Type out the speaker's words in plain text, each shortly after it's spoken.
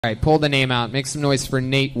All right, pull the name out. Make some noise for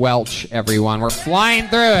Nate Welch, everyone. We're flying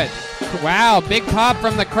through it. Wow, big pop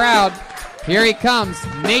from the crowd. Here he comes,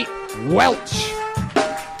 Nate Welch.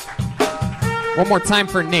 One more time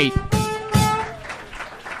for Nate.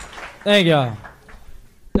 Thank y'all.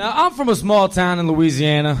 Now, I'm from a small town in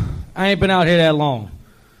Louisiana. I ain't been out here that long.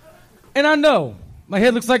 And I know my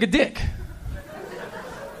head looks like a dick.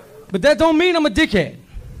 But that don't mean I'm a dickhead.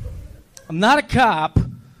 I'm not a cop,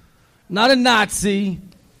 not a Nazi,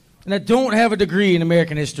 and I don't have a degree in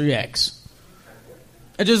American History X.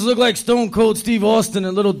 I just look like Stone Cold Steve Austin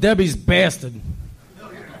and Little Debbie's bastard.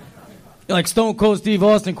 Like Stone Cold Steve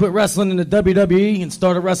Austin quit wrestling in the WWE and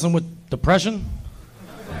started wrestling with depression.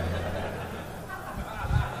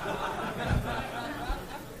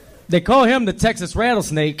 They call him the Texas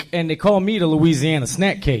Rattlesnake, and they call me the Louisiana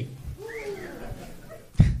Snack Cake.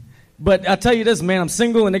 But I tell you this, man, I'm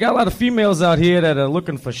single, and they got a lot of females out here that are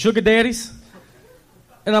looking for sugar daddies.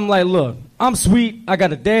 And I'm like, look, I'm sweet, I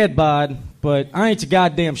got a dad bod, but I ain't your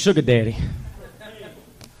goddamn sugar daddy.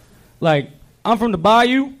 Like, I'm from the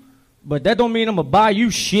bayou, but that don't mean I'm a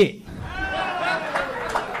bayou shit.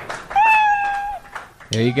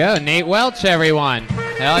 There you go, Nate Welch, everyone.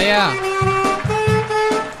 Hell yeah.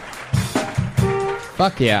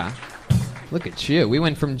 Fuck yeah. Look at you. We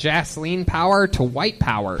went from Jaslene power to white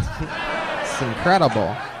power. It's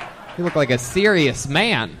incredible. You look like a serious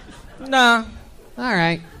man. Nah. All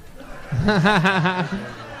right.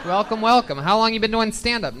 Welcome, welcome. How long you been doing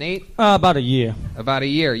stand-up, Nate? About a year. About a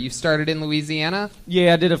year. You started in Louisiana?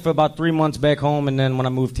 Yeah, I did it for about 3 months back home, and then when I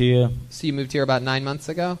moved here... So you moved here about 9 months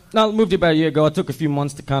ago? No, I moved here about a year ago. It took a few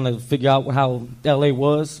months to kind of figure out how L.A.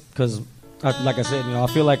 was, because, like I said, you know, I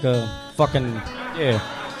feel like a fucking... Yeah.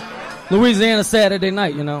 Louisiana Saturday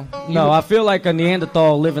night, you know? No, I feel like a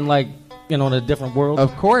Neanderthal living, like, you know, in a different world.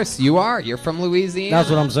 Of course, you are. You're from Louisiana. That's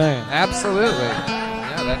what I'm saying. Absolutely.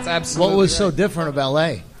 Yeah, that's absolutely What was right. so different of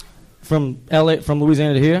L.A.? From L.A., from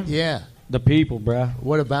Louisiana to here? Yeah. The people, bruh.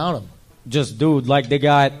 What about them? Just, dude, like, they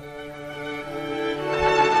got...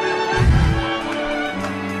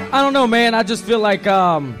 I don't know, man. I just feel like,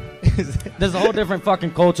 there's a whole different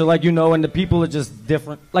fucking culture, like, you know, and the people are just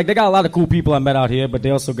different. Like, they got a lot of cool people I met out here, but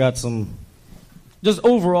they also got some... Just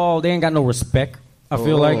overall, they ain't got no respect, I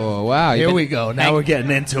feel like. Oh, wow. Here we go. Now we're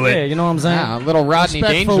getting into it. Yeah, you know what I'm saying? Yeah, a little Rodney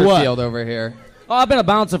Respect for what? Dangerfield over here. Oh, I've been a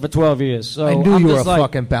bouncer for 12 years, so I knew I'm you were a just like,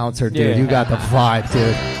 fucking bouncer, dude. Yeah. You got the vibe,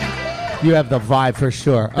 dude. You have the vibe for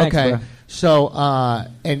sure. Thanks, okay. bro. So,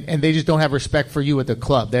 and they just don't have respect for you at the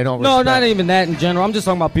club. They don't No, respect. not even that in general. I'm just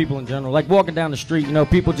talking about people in general. Like, walking down the street, you know,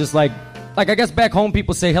 people just like I guess back home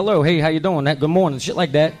people say hello, hey, how you doing? That good morning, shit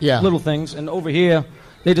like that. Yeah. Little things. And over here,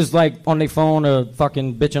 they just like on their phone or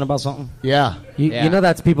fucking bitching about something. Yeah. You know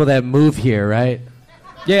that's people that move here, right?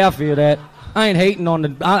 Yeah, I feel that. I ain't hating on the...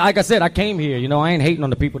 like I said, I came here, you know. I ain't hating on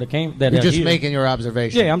the people that came... That You're are just here. making your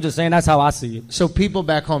observation. Yeah, I'm just saying that's how I see it. So people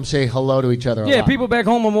back home say hello to each other a Yeah, lot. people back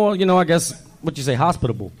home are more, you know, I guess, what you say,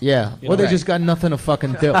 hospitable. Yeah. You Well, know? they just got nothing to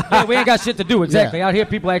fucking do. Yeah, we ain't got shit to do, exactly. Yeah. Out here,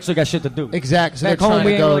 people actually got shit to do. Exactly. So Back they're home, trying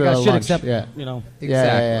we to ain't go really to got shit lunch. except, Yeah. you know.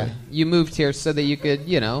 Exactly. Yeah. You moved here so that you could,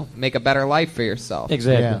 you know, make a better life for yourself.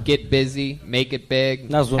 Exactly. Yeah. Get busy, make it big,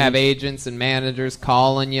 That's what have we- agents and managers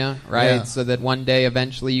calling you, right? Yeah. So that one day,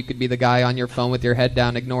 eventually, you could be the guy on your phone with your head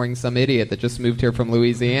down ignoring some idiot that just moved here from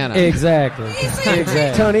Louisiana. Exactly.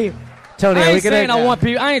 Exactly. Tony, I are we ain't gonna? saying I want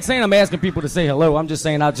people. I ain't saying I'm asking people to say hello. I'm just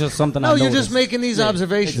saying that's just something I No, you're noticed. just making these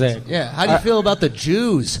observations. exactly. Yeah. How do you feel about the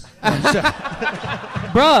Jews?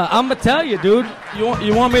 Bruh, I'm gonna tell you, dude.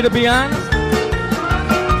 You want me to be honest?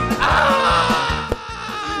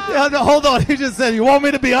 Yeah, no, hold on. He just said, you want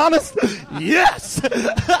me to be honest? Yes.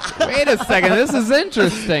 Wait a second, this is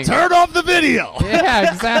interesting. Turn off the video.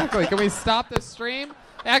 Yeah, exactly. Can we stop the stream?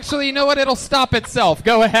 Actually, you know what? It'll stop itself.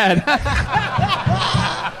 Go ahead.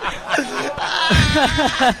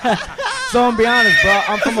 So I'm gonna be honest, bro.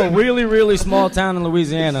 I'm from a really, really small town in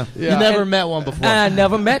Louisiana. You never met one before. And I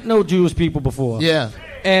never met no Jewish people before. Yeah.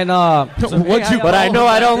 And But I know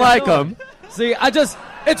I don't like them. See,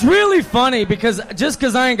 it's really funny because just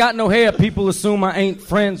because I ain't got no hair, people assume I ain't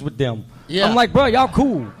friends with them. Yeah. I'm like, bro, y'all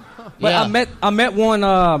cool. But Yeah. I met one.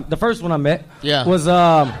 The first one I met was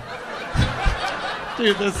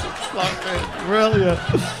Dude, this is fucking brilliant.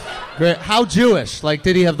 Great. How Jewish? Like,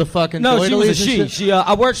 did he have the fucking? No, she was a doilies and she. shit? She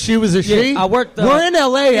I worked. She was a she. I worked. We're in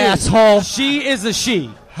L.A., asshole. She is a she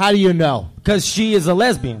How do you know? because she is a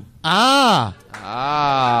lesbian. Ah.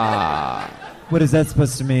 What is that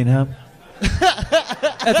supposed to mean, huh?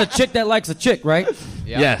 That's a chick that likes a chick, right?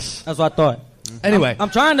 Yes. That's what I thought. Anyway. I'm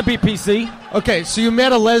trying to be PC. Okay, so you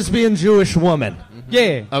met a lesbian Jewish woman.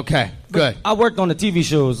 Yeah. Okay. Good. I worked on the TV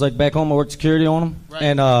shows. Like back home, I worked security on them. Right.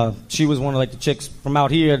 And she was one of like the chicks from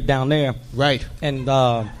out here down there. Right. And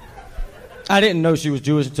I didn't know she was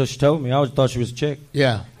Jewish until she told me. I always thought she was a chick.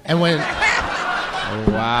 Yeah. And when...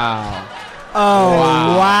 Wow.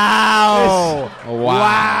 Wow.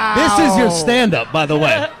 Wow. This is your stand-up, by the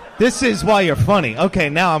way. This is why you're funny. Okay,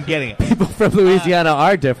 now I'm getting it. People from Louisiana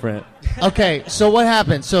are different. Okay, so what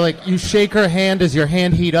happened? So, like, you shake her hand. Does your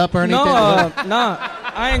hand heat up or anything? Nah.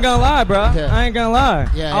 I ain't gonna lie, bro. Yeah. I ain't gonna lie.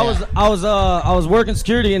 Yeah, I was working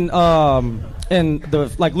security in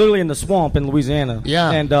the like literally in the swamp in Louisiana.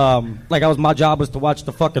 Yeah. And like my job was to watch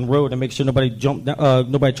the fucking road and make sure nobody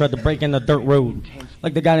nobody tried to break in the dirt road.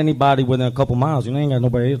 Like they got anybody within a couple miles. You know, ain't got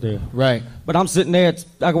nobody out there. Right. But I'm sitting there.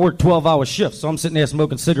 I can work 12-hour shifts, so I'm sitting there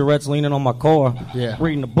smoking cigarettes, leaning on my car,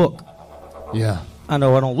 reading a book. Yeah. I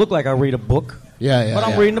know I don't look like I read a book. Yeah. But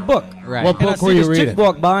I'm reading a book. Right. What And I book see were you this reading? chick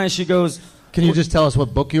walk by and she goes. Can you just tell us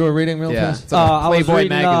what book you were reading real fast? It's like a I was Playboy reading,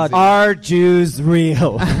 magazine. Are Jews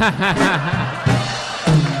real?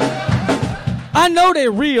 I know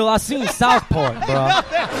they're real. I seen South Park, bro.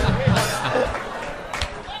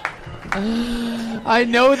 I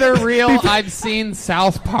know they're real. I've seen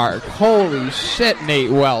South Park. Holy shit,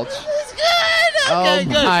 Nate Welch. Okay,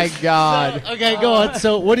 good. My God. Okay, go on.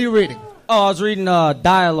 So, what are you reading? Oh, I was reading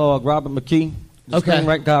Dialogue, Robert McKee. The Okay.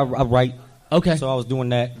 screenwriter guy I write. Okay. So I was doing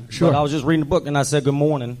that. Sure. But I was just reading the book and I said good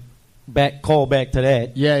morning. Call back to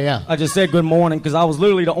that. Yeah. I just said good morning because I was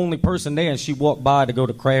literally the only person there and she walked by to go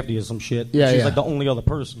to Crafty or some shit. Yeah, She was yeah. like the only other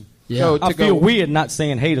person. Yeah. I feel weird not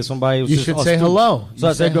saying hey to somebody. It was You just should us say two. hello. So You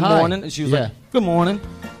I said say good hi. morning and she was Yeah. like good morning.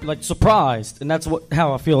 Like surprised. And that's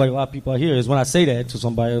how I feel like a lot of people out here is when I say that to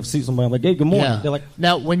somebody or see somebody I'm like, hey, good morning. Yeah. They're like,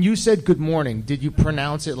 Now, when you said good morning, did you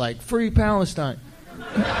pronounce it like Free Palestine?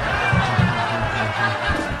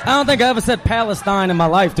 I don't think I ever said Palestine in my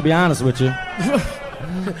life, to be honest with you.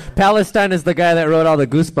 Palestine is the guy that wrote all the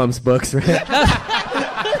Goosebumps books, right?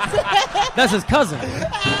 That's his cousin.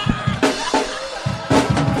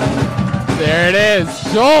 There it is.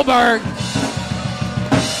 Joelberg.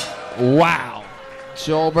 Wow.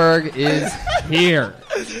 Joelberg is here.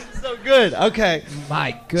 So good. Okay.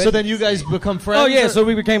 My goodness. So then you guys become friends? Oh, yeah, or- so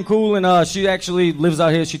we became cool, and she actually lives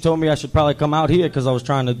out here. She told me I should probably come out here because I was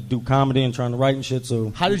trying to do comedy and trying to write and shit,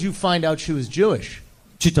 so How did you find out she was Jewish?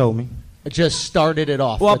 she told me. It just started it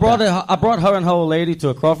off. Well, I with brought that. I brought her and her old lady to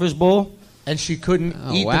a crawfish bowl. And she couldn't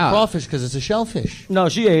eat wow. the crawfish because it's a shellfish. No,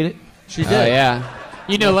 she ate it. She did. Oh, yeah.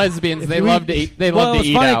 You know lesbians, they love to eat. They Well, love it to was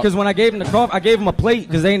eat funny out. because when I gave them the crawfish, I gave them a plate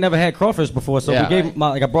because they ain't never had crawfish before. So Yeah. we gave 'em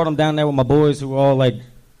I brought them down there with my boys who were all like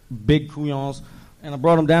big couillons, and I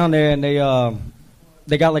brought them down there and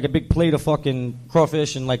they got like a big plate of fucking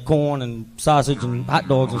crawfish and like corn and sausage and hot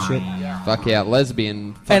dogs and shit. Fuck yeah,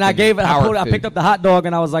 lesbian. And I fucking gave it. power I food. picked up the hot dog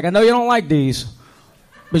and I was like, I know you don't like these,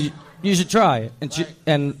 but you should try it.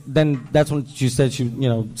 And then that's when she said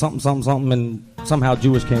something, and somehow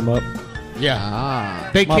Jewish came up. Yeah. Ah.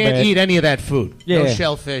 They My can't bad. eat any of that food. No Yeah.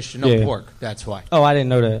 shellfish, no Yeah. pork. That's why. Oh, I didn't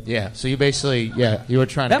know that. Yeah. So you basically, you were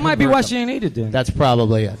trying to. That might be convert why them. she ain't eat it then. That's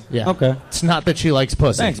probably it. Yeah. Okay. It's not that she likes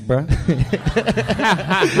pussy. Thanks, bro.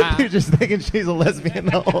 You're just thinking she's a lesbian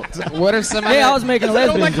the whole time. What are some Yeah, I other... was making a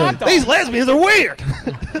lesbian joke. These lesbians are weird.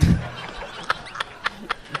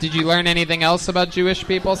 Did you learn anything else about Jewish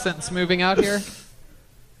people since moving out here?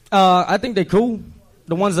 I think they cool.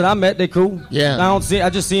 The ones that I met, they cool. Yeah. I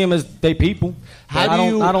just see them as they people. How I do don't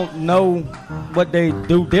you- I don't know what they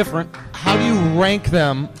do different. How do you rank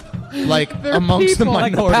them, like amongst the people.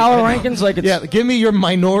 Like minority? the power rankings, like it's Yeah. Give me your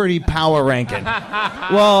minority power ranking.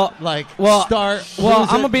 well, Like well, start. well. who's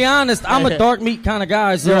I'm it? gonna be honest. I'm a dark meat kind of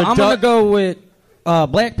guy, so You're a I'm gonna dark- go with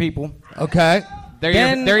black people. Okay.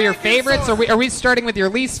 They're your favorites? Are we starting with your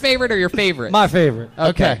least favorite or your favorite? My favorite.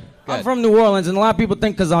 Okay. I'm from New Orleans, and a lot of people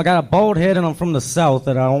think because I got a bald head and I'm from the South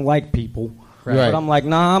that I don't like people. Right. But I'm like,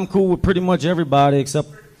 nah, I'm cool with pretty much everybody except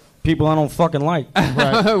people I don't fucking like.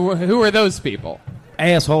 Who are those people?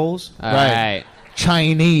 Assholes. All Right. right.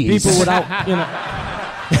 Chinese. People without,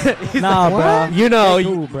 Nah, bro. You know, They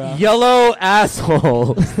cool, bro. yellow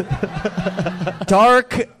asshole.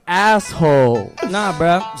 Dark asshole. Nah,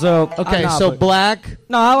 bro. So Okay. nah, So but- black.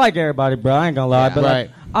 no, I like everybody, bro. I ain't gonna lie, Yeah. but Right.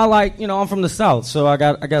 I like, I'm from the South, so I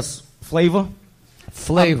guess flavor.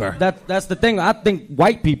 Flavor. That's the thing. I think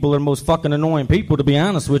white people are the most fucking annoying people, to be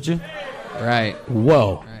honest with you. Right.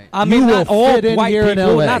 Whoa. I mean, You not will all fit in white here in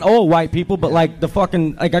people, LA. not all white people, but like the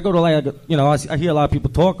fucking, like I go to like, I hear a lot of people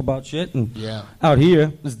talk about shit, and Yeah. out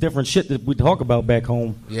here, there's different shit that we talk about back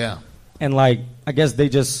home, Yeah. and like, I guess they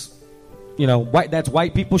just, that's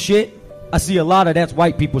white people shit. I see a lot of that's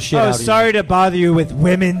white people shit Oh, out sorry to bother you with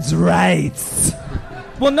women's rights.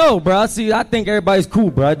 Well, no, bro. See, I think everybody's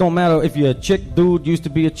cool, bro. It don't matter if you're a chick, dude, used to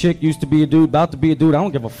be a chick, used to be a dude, about to be a dude. I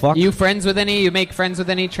don't give a fuck. You make friends with any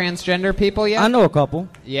transgender people yet? I know a couple.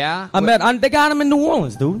 Yeah? They got them in New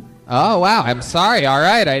Orleans, dude. Oh, wow. I'm sorry. All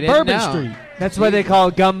right. I didn't Bourbon know. Street. That's what they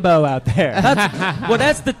call gumbo out there. Well,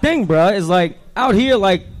 that's the thing, bro. Is like out here,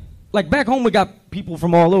 like back home, we got people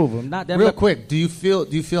from all over. Not that Real quick, do you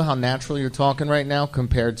feel how natural you're talking right now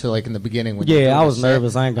compared to like in the beginning? When Yeah, I was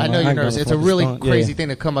nervous. I know you're nervous. It's a really crazy Yeah. thing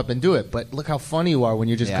to come up and do it, but look how funny you are when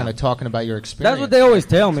you're just kind of talking about your experience. That's what they always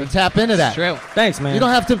tell me. So tap into that. It's true. Thanks, man. You don't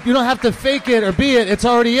have to fake it or be it. It's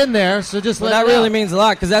already in there. So just Well, let that it really out. means a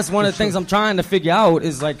lot because that's one of the things I'm trying to figure out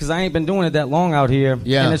is like because I ain't been doing it that long out here.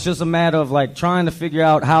 Yeah. And it's just a matter of like trying to figure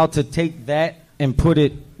out how to take that and put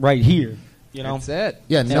it right here. You know. That's it.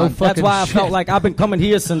 Yeah, no And fucking that's why I shit. felt like I've been coming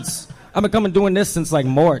doing this since like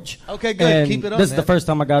March. Okay, good. And Keep it up, this is man. the first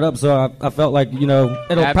time I got up, so I felt like it'll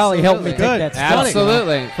probably help me Absolutely. take Good. that step.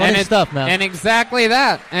 Absolutely. Funny and stuff, man. And exactly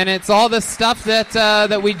that. And it's all the stuff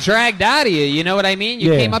that we dragged out of you. You know what I mean?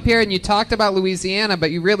 You Yeah. came up here and you talked about Louisiana,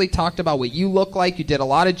 but you really talked about what you look like. You did a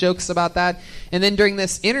lot of jokes about that. And then during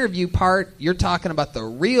this interview part, you're talking about the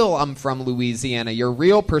real I'm from Louisiana, your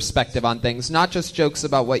real perspective on things, not just jokes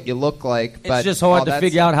about what you look like. But It's just hard all to that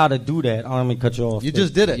figure stuff. out how to do that. Let me cut you off. You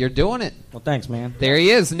just did it. You're doing it. Well, thanks, man. There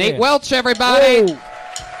he is. Nate Yeah. Welch, everybody. Whoa.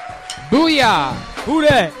 Booyah. Who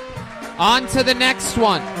that? On to the next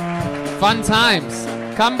one. Fun times.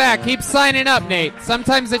 Come back. Keep signing up, Nate.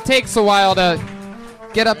 Sometimes it takes a while to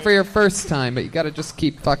get up for your first time, but you got to just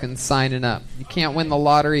keep fucking signing up. You can't win the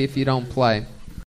lottery if you don't play.